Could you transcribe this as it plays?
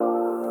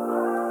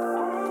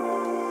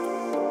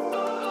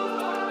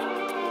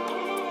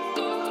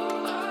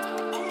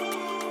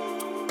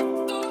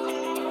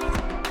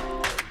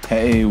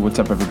Hey, what's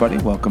up, everybody?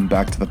 Welcome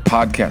back to the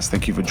podcast.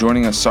 Thank you for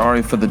joining us.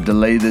 Sorry for the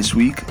delay this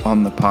week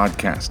on the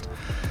podcast.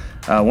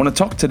 I want to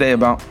talk today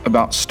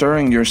about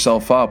stirring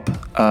yourself up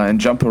and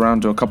jump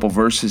around to a couple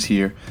verses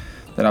here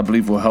that I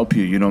believe will help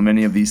you. You know,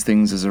 many of these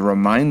things as a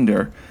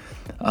reminder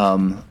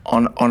on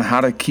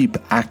how to keep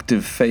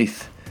active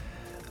faith.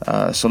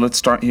 So let's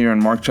start here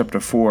in Mark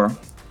chapter 4,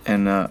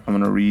 and I'm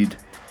going to read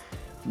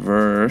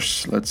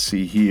verse, let's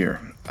see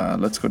here.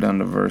 Let's go down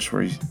to verse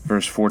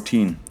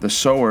 14. The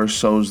sower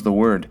sows the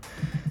word,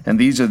 and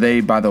these are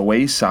they by the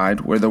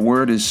wayside where the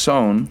word is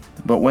sown,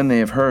 but when they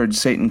have heard,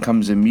 Satan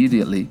comes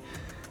immediately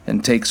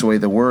and takes away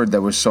the word that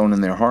was sown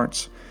in their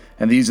hearts.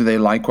 And these are they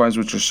likewise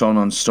which are sown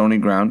on stony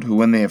ground, who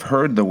when they have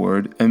heard the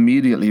word,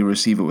 immediately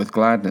receive it with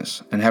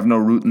gladness, and have no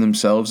root in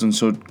themselves, and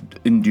so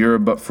endure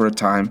but for a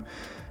time.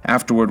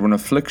 Afterward, when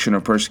affliction or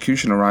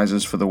persecution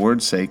arises for the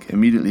word's sake,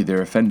 immediately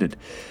they're offended.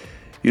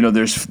 You know,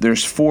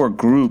 there's four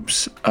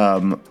groups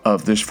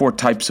there's four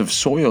types of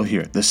soil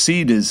here. The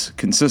seed is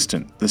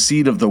consistent. The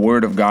seed of the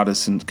word of God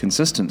is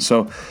consistent.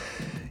 So,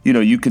 you know,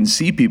 you can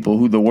see people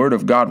who the word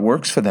of God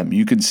works for them.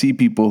 You can see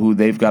people who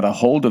they've got a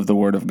hold of the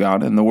word of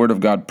God and the word of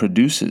God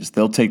produces.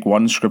 They'll take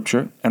one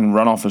scripture and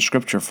run off a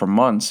scripture for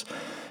months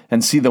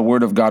and see the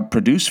word of God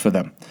produce for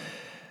them.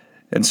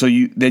 And so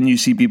you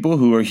see people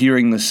who are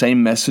hearing the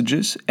same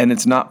messages and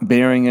it's not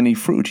bearing any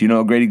fruit. You know,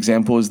 a great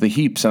example is the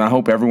heaps. And I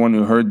hope everyone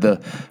who heard the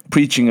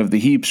preaching of the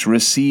heaps,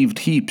 received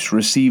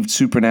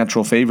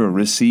supernatural favor,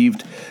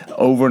 received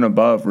over and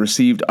above,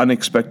 received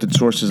unexpected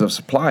sources of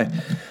supply.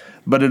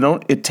 But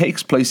it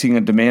takes placing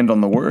a demand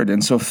on the word.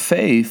 And so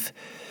faith,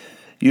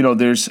 you know,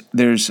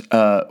 there's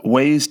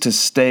ways to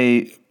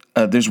stay,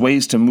 there's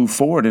ways to move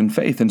forward in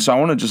faith. And so I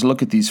want to just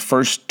look at these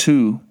first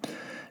two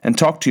and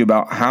talk to you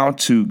about how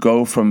to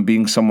go from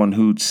being someone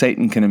who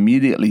Satan can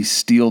immediately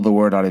steal the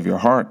word out of your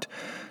heart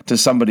to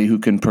somebody who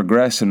can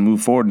progress and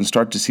move forward and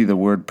start to see the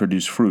word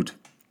produce fruit.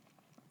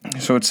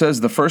 So it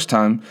says the first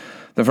type,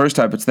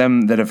 it's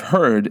them that have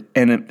heard,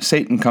 and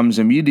Satan comes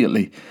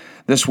immediately.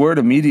 This word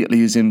immediately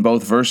is in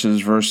both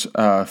verses, verse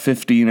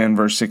 15 and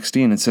verse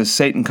 16. It says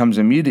Satan comes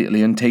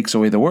immediately and takes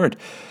away the word.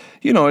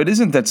 You know, it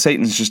isn't that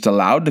Satan's just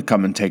allowed to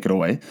come and take it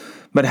away,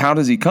 but how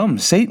does he come?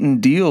 Satan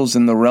deals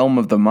in the realm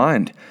of the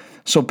mind.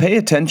 So pay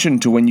attention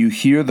to when you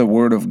hear the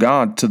word of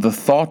God, to the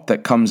thought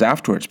that comes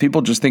afterwards.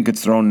 People just think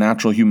it's their own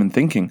natural human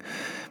thinking.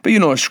 But, you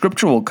know, a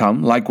scripture will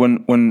come, like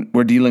when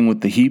we're dealing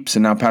with the heaps,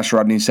 and now Pastor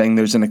Rodney's saying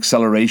there's an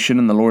acceleration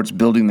and the Lord's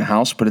building the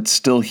house, but it's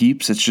still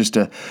heaps. It's just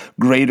a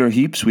greater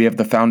heaps. We have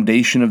the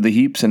foundation of the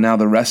heaps, and now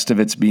the rest of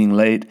it's being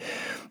laid.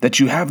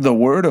 That you have the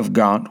word of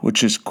God,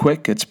 which is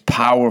quick, it's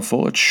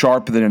powerful, it's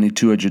sharper than any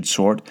two-edged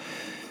sword.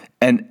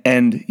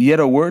 And yet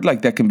a word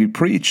like that can be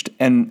preached,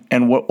 and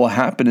what will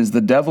happen is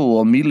the devil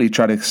will immediately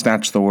try to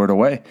snatch the word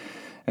away.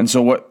 And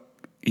so what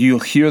you'll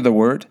hear the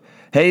word,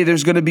 hey,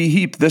 there's going to be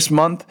heap this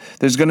month.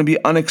 There's going to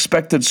be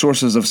unexpected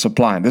sources of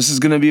supply. This is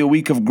going to be a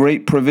week of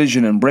great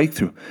provision and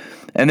breakthrough.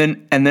 And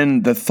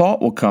then the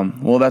thought will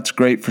come, well, that's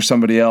great for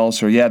somebody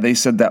else, or yeah, they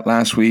said that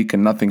last week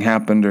and nothing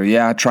happened, or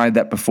yeah, I tried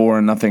that before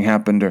and nothing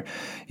happened, or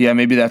yeah,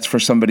 maybe that's for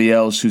somebody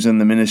else who's in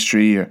the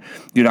ministry, or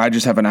you know, I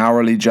just have an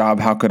hourly job.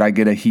 How could I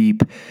get a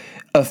heap?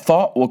 A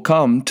thought will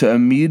come to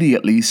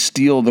immediately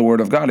steal the word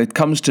of God. It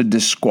comes to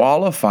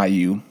disqualify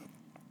you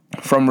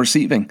from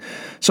receiving.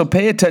 So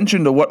pay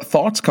attention to what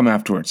thoughts come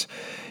afterwards.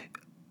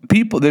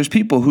 There's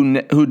people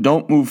who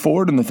don't move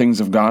forward in the things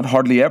of God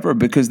hardly ever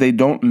because they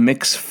don't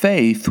mix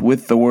faith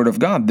with the word of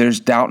God. There's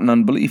doubt and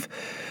unbelief.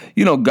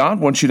 You know, God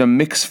wants you to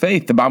mix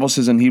faith. The Bible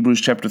says in Hebrews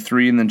chapter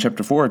 3 and then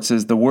chapter 4, it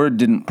says the word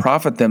didn't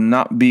profit them,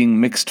 not being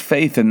mixed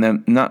faith in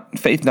them, not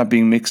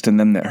being mixed in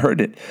them that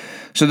heard it.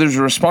 So there's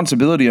a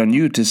responsibility on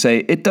you to say,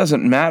 it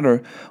doesn't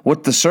matter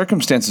what the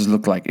circumstances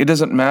look like. It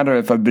doesn't matter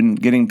if I've been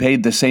getting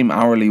paid the same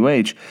hourly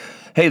wage.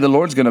 Hey, the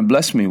Lord's going to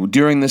bless me.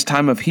 During this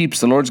time of heaps,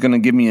 the Lord's going to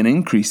give me an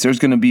increase. There's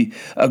going to be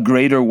a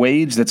greater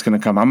wage that's going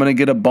to come. I'm going to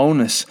get a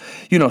bonus.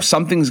 You know,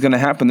 something's going to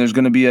happen. There's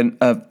going to be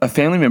a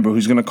family member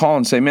who's going to call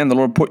and say, man, the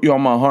Lord put you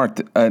on my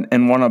heart and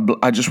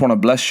I just want to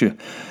bless you.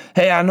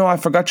 Hey, I know I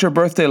forgot your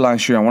birthday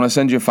last year. I want to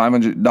send you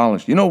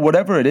 $500. You know,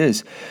 whatever it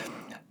is.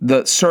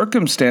 The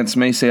circumstance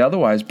may say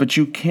otherwise, but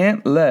you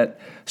can't let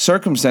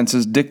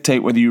circumstances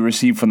dictate whether you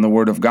receive from the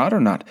word of God or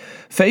not.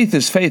 Faith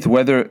is faith,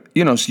 whether,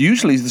 you know,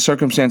 usually the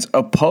circumstance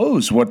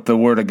oppose what the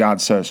word of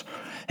God says.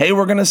 Hey,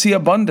 we're going to see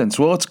abundance.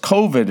 Well, it's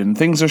COVID and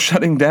things are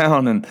shutting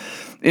down and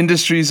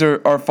industries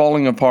are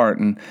falling apart.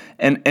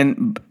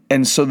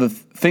 And so the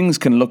things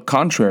can look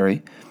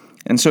contrary.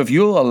 And so if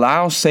you'll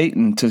allow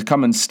Satan to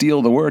come and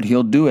steal the word,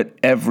 he'll do it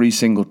every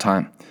single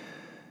time.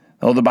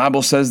 Oh, the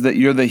Bible says that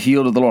you're the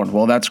healed of the Lord.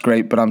 Well, that's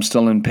great, but I'm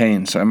still in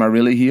pain. So am I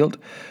really healed?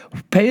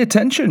 Pay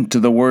attention to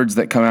the words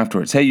that come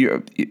afterwards. Hey,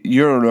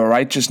 you're the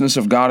righteousness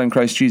of God in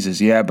Christ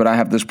Jesus. Yeah, but I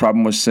have this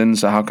problem with sin,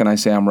 so how can I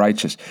say I'm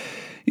righteous?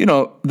 You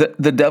know,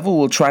 the devil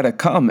will try to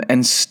come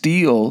and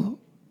steal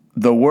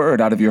the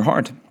word out of your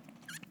heart.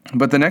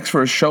 But the next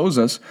verse shows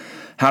us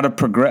how to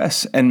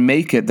progress and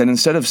make it that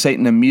instead of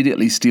Satan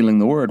immediately stealing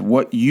the word,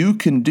 what you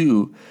can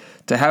do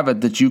to have it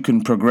that you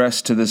can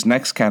progress to this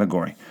next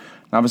category.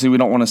 Obviously, we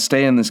don't want to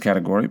stay in this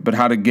category, but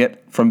how to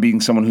get from being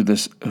someone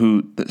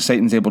who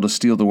Satan's able to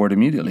steal the word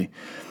immediately.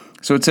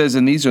 So it says,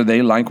 and these are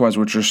they likewise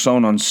which are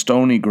sown on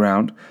stony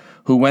ground,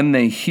 who when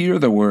they hear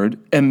the word,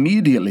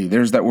 immediately,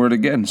 there's that word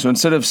again. So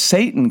instead of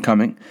Satan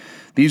coming,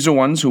 these are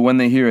ones who when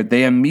they hear it,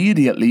 they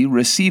immediately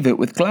receive it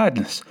with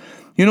gladness.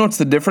 You know what's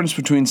the difference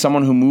between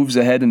someone who moves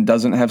ahead and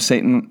doesn't have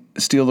Satan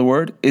steal the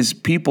word? Is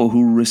people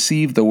who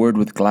receive the word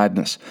with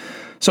gladness.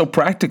 So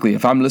practically,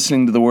 if I'm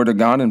listening to the word of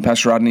God and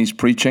Pastor Rodney's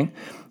preaching,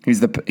 he's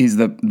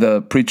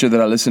the preacher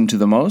that I listen to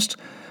the most.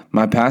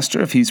 My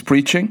pastor, if he's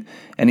preaching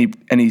and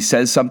he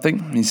says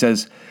something, he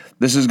says,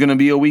 this is going to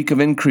be a week of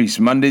increase.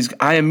 Mondays,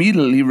 I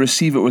immediately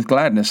receive it with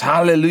gladness.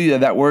 Hallelujah,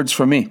 that word's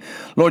for me.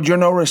 Lord, you're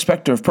no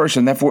respecter of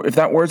person. Therefore, if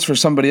that word's for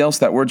somebody else,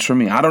 that word's for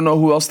me. I don't know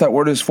who else that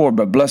word is for,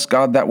 but bless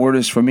God, that word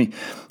is for me.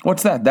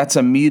 What's that? That's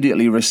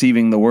immediately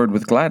receiving the word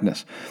with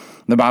gladness.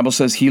 The Bible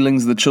says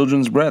healing's the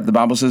children's bread. The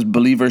Bible says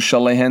believers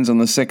shall lay hands on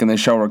the sick and they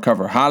shall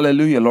recover.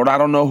 Hallelujah. Lord, I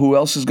don't know who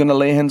else is going to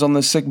lay hands on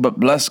the sick, but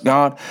bless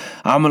God,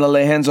 I'm going to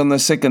lay hands on the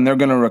sick and they're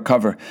going to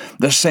recover.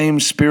 The same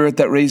Spirit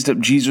that raised up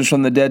Jesus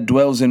from the dead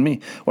dwells in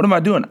me. What am I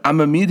doing? I'm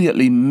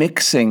immediately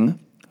mixing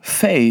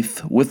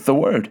faith with the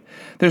word.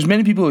 There's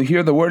many people who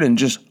hear the word and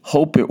just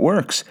hope it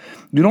works.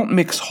 You don't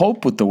mix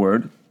hope with the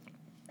word.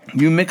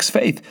 You mix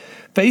faith.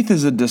 Faith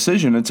is a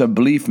decision. It's a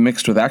belief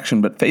mixed with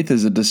action, but faith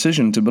is a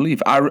decision to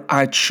believe.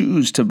 I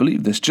choose to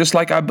believe this, just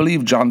like I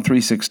believe John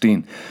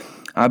 3:16.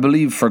 I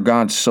believe for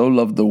God so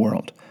loved the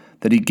world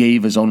that he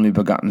gave his only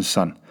begotten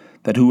Son,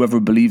 that whoever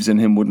believes in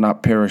him would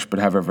not perish but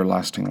have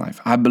everlasting life.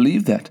 I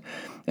believe that.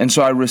 And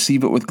so I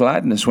receive it with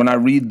gladness. When I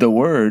read the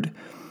word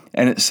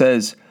and it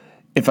says,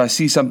 if I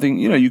see something,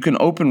 you can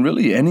open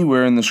really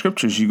anywhere in the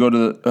scriptures. You go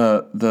to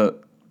the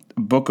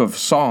book of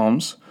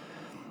Psalms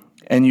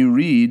and you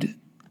read,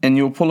 and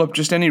you'll pull up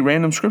just any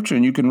random scripture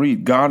and you can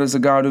read, God is a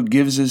God who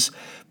gives his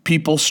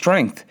people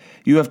strength.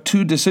 You have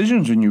two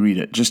decisions when you read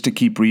it, just to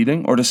keep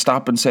reading or to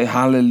stop and say,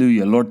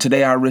 hallelujah. Lord,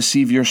 today I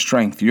receive your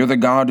strength. You're the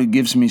God who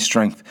gives me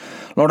strength.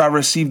 Lord, I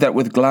receive that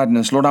with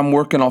gladness. Lord, I'm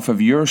working off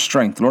of your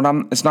strength. Lord,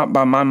 it's not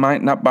by my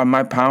might, not by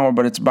my power,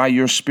 but it's by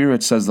your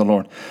Spirit, says the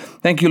Lord.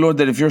 Thank you, Lord,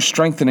 that if you're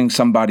strengthening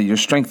somebody, you're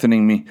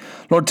strengthening me.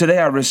 Lord, today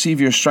I receive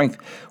your strength.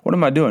 What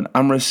am I doing?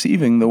 I'm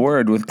receiving the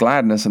word with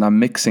gladness and I'm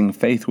mixing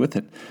faith with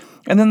it.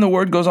 And then the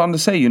word goes on to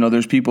say,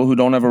 there's people who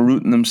don't have a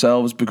root in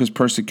themselves because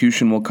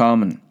persecution will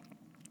come.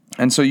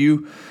 And so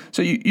you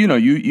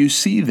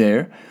see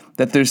there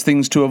that there's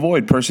things to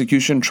avoid.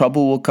 Persecution,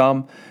 trouble will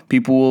come.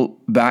 People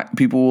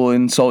will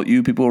insult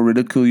you. People will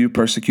ridicule you.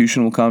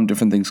 Persecution will come.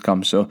 Different things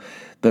come. So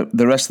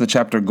the rest of the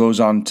chapter goes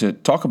on to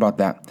talk about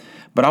that.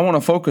 But I want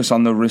to focus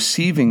on the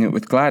receiving it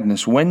with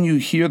gladness. When you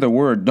hear the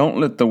word,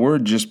 don't let the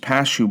word just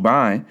pass you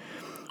by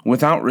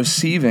without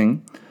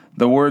receiving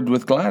the word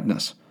with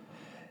gladness.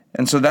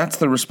 And so that's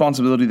the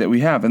responsibility that we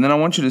have. And then I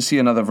want you to see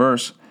another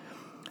verse,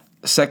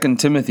 2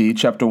 Timothy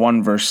chapter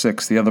 1, verse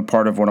 6, the other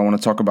part of what I want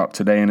to talk about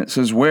today. And it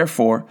says,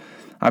 wherefore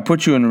I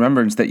put you in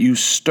remembrance that you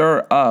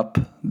stir up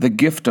the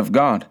gift of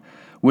God,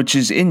 which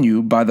is in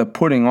you by the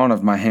putting on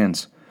of my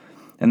hands.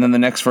 And then the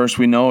next verse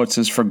we know, it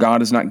says, for God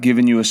has not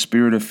given you a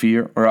spirit of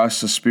fear, or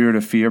us a spirit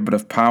of fear, but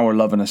of power,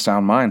 love, and a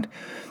sound mind.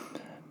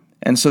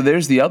 And so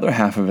there's the other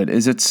half of it,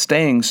 is it's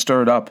staying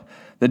stirred up.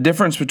 The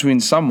difference between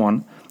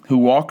someone who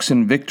walks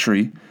in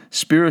victory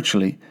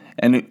spiritually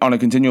and on a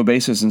continual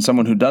basis and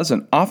someone who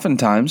doesn't,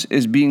 oftentimes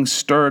is being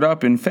stirred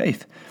up in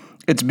faith.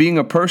 It's being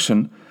a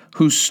person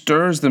who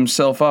stirs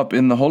themselves up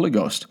in the Holy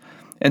Ghost.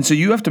 And so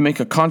you have to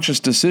make a conscious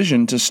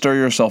decision to stir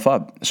yourself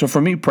up. So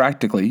for me,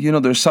 practically,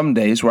 there's some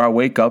days where I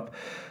wake up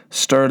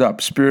stirred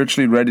up,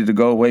 spiritually ready to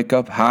go, wake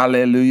up,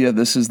 hallelujah,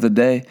 this is the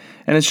day.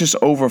 And it's just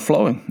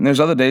overflowing. And there's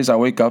other days I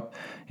wake up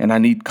and I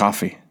need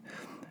coffee.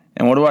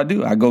 And what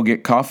do? I go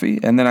get coffee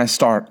and then I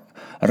start.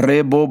 What am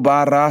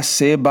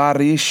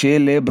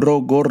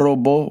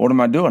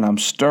I doing? I'm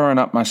stirring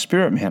up my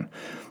spirit, man.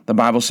 The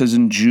Bible says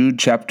in Jude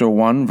chapter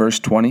 1, verse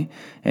 20,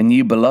 and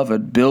ye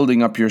beloved,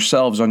 building up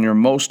yourselves on your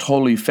most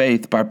holy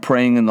faith by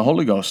praying in the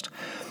Holy Ghost.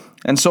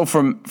 And so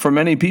for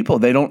many people,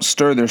 they don't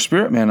stir their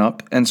spirit man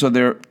up. And so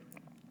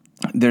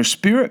their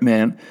spirit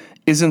man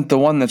isn't the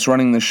one that's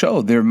running the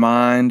show. Their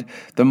mind,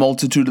 the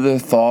multitude of their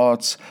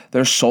thoughts,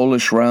 their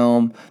soulish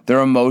realm,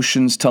 their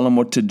emotions tell them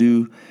what to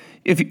do.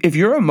 If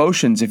your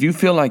emotions, if you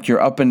feel like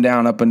you're up and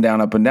down, up and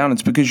down, up and down,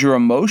 it's because your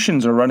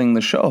emotions are running the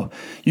show.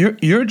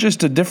 You're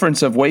just a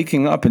difference of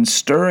waking up and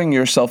stirring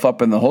yourself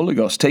up in the Holy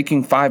Ghost,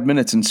 taking 5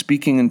 minutes and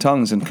speaking in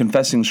tongues and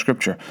confessing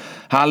Scripture.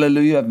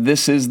 Hallelujah,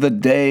 this is the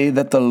day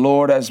that the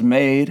Lord has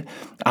made.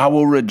 I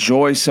will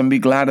rejoice and be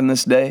glad in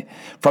this day.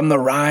 From the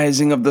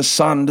rising of the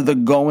sun to the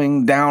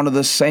going down of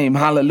the same.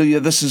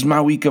 Hallelujah, this is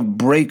my week of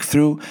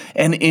breakthrough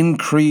and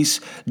increase.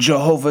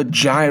 Jehovah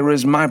Jireh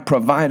is my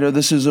provider.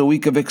 This is a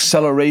week of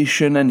acceleration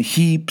foundation and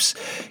heaps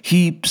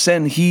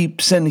and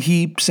heaps and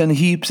heaps and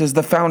heaps. As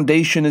the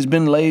foundation has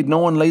been laid, no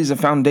one lays a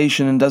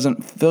foundation and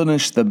doesn't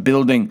finish the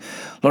building.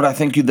 Lord, I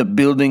thank you the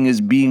building is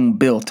being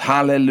built.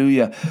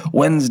 Hallelujah.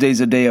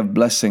 Wednesday's a day of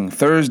blessing.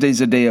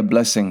 Thursday's a day of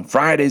blessing.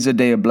 Friday's a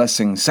day of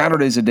blessing.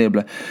 Saturday's a day of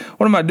blessing.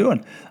 What am I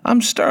doing?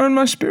 I'm stirring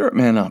my spirit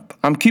man up.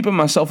 I'm keeping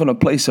myself in a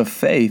place of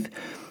faith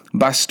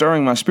by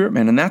stirring my spirit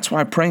man. And that's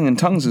why praying in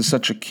tongues is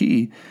such a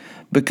key,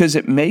 because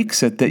it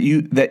makes it that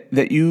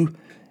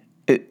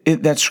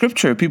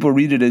scripture, people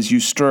read it as you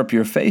stir up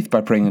your faith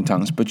by praying in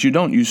tongues, but you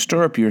don't. You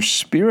stir up your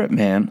spirit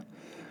man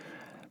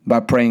by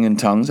praying in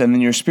tongues, and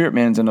then your spirit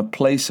man's in a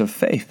place of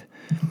faith.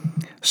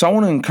 So I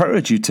want to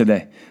encourage you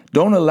today.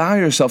 Don't allow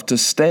yourself to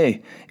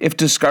stay. If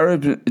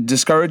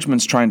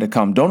discouragement's trying to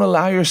come, don't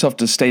allow yourself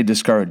to stay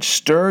discouraged.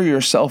 Stir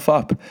yourself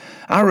up.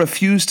 I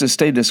refuse to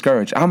stay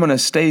discouraged. I'm going to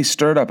stay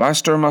stirred up. I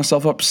stir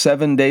myself up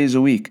 7 days a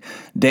week.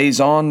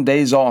 Days on,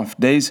 days off.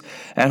 Days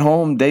at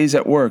home, days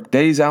at work.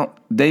 Days out.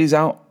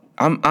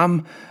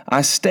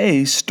 I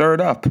stay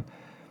stirred up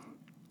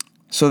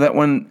so that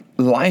when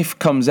life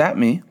comes at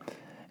me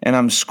and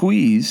I'm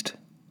squeezed,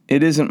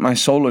 it isn't my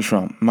soulish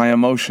realm, my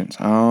emotions.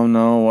 Oh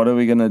no, what are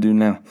we going to do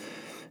now?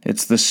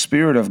 It's the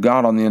Spirit of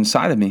God on the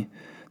inside of me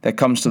that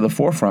comes to the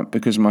forefront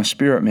because my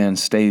spirit man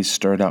stays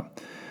stirred up.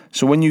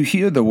 So when you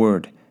hear the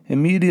word,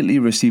 immediately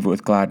receive it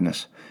with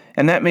gladness.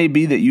 And that may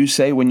be that you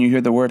say when you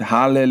hear the word,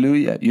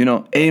 hallelujah,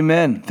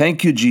 amen,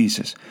 thank you,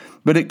 Jesus.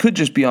 But it could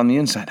just be on the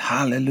inside.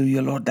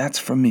 Hallelujah, Lord, that's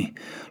for me.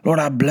 Lord,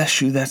 I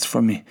bless you, that's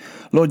for me.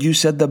 Lord, you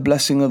said the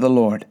blessing of the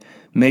Lord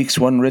makes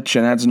one rich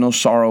and adds no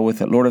sorrow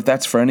with it. Lord, if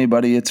that's for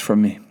anybody, it's for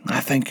me. I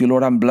thank you,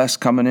 Lord, I'm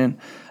blessed coming in.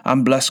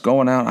 I'm blessed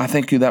going out. I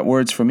thank you that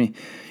word's for me.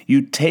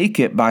 You take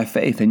it by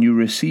faith and you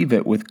receive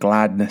it with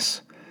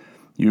gladness.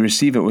 You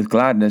receive it with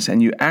gladness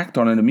and you act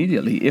on it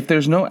immediately. If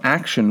there's no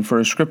action for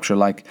a scripture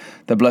like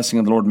the blessing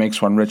of the Lord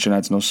makes one rich and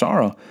adds no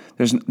sorrow,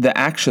 the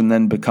action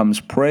then becomes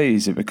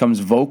praise. It becomes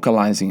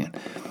vocalizing it.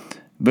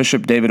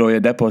 Bishop David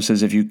Oyedepo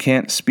says, if you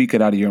can't speak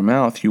it out of your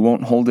mouth, you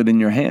won't hold it in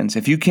your hands.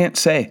 If you can't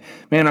say,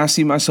 man, I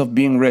see myself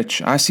being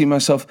rich. I see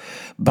myself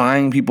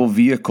buying people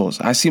vehicles.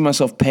 I see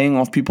myself paying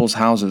off people's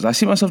houses. I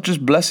see myself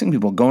just blessing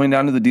people, going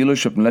down to the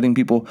dealership and letting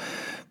people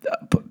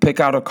pick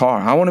out a car.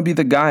 I want to be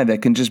the guy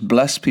that can just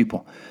bless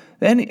people.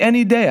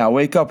 Any day I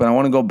wake up and I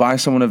want to go buy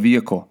someone a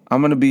vehicle. I'm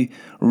going to be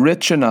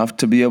rich enough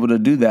to be able to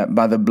do that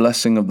by the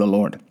blessing of the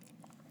Lord.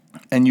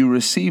 And you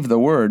receive the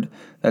word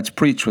that's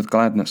preached with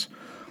gladness.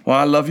 Well,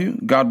 I love you.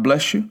 God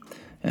bless you.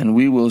 And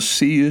we will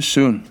see you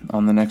soon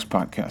on the next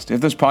podcast.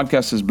 If this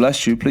podcast has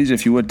blessed you, please,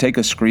 if you would, take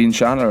a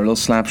screenshot or a little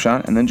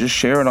snapshot and then just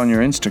share it on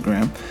your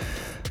Instagram.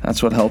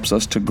 That's what helps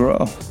us to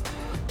grow.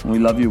 We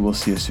love you. We'll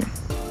see you soon.